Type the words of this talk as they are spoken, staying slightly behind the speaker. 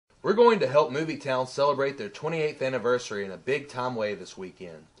We're going to help Movietown celebrate their 28th anniversary in a big-time way this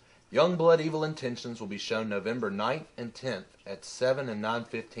weekend. Youngblood Evil Intentions will be shown November 9th and 10th at 7 and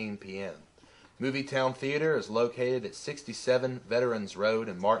 9:15 p.m. Movietown Theater is located at 67 Veterans Road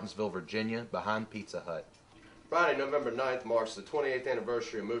in Martinsville, Virginia, behind Pizza Hut. Friday, November 9th marks the 28th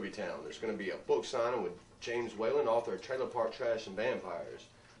anniversary of Movietown. There's going to be a book signing with James Whalen, author of Trailer Park Trash and Vampires.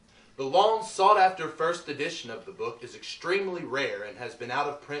 The long sought-after first edition of the book is extremely rare and has been out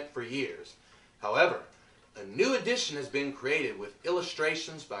of print for years. However, a new edition has been created with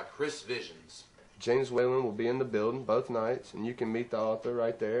illustrations by Chris Visions. James Whalen will be in the building both nights, and you can meet the author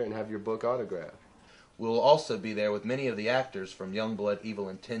right there and have your book autographed. We will also be there with many of the actors from Youngblood Evil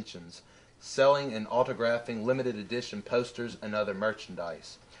Intentions, selling and autographing limited edition posters and other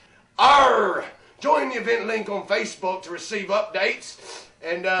merchandise. Arr! Join the event link on Facebook to receive updates,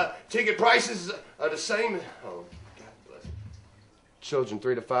 and ticket prices are the same. Oh, God bless. Children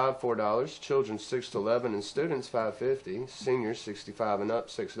 3 to 5, $4. Children 6 to 11 and students $5.50. Seniors 65 and up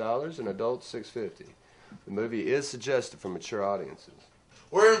 $6, and adults $6.50. The movie is suggested for mature audiences.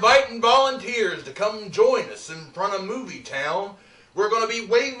 We're inviting volunteers to come join us in front of Movietown. We're going to be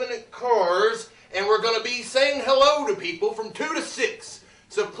waving at cars, and we're going to be saying hello to people from 2 to 6.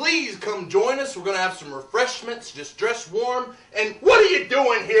 So please come join us. We're going to have some refreshments. Just dress warm. And what are you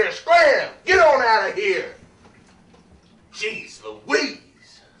doing here? Scram! Get on out of here. Jeez Louise.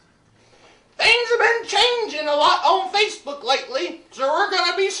 Things have been changing a lot on Facebook lately, so we're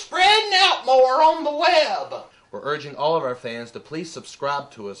going to be spreading out more on the web. We're urging all of our fans to please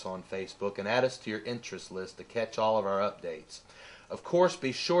subscribe to us on Facebook and add us to your interest list to catch all of our updates. Of course,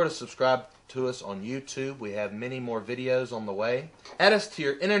 be sure to subscribe to us on YouTube. We have many more videos on the way. Add us to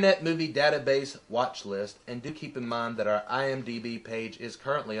your Internet Movie Database watch list, and do keep in mind that our IMDb page is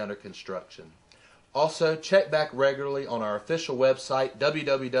currently under construction. Also, check back regularly on our official website,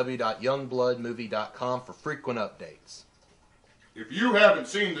 www.youngbloodmovie.com, for frequent updates. If you haven't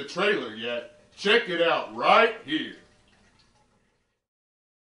seen the trailer yet, check it out right here.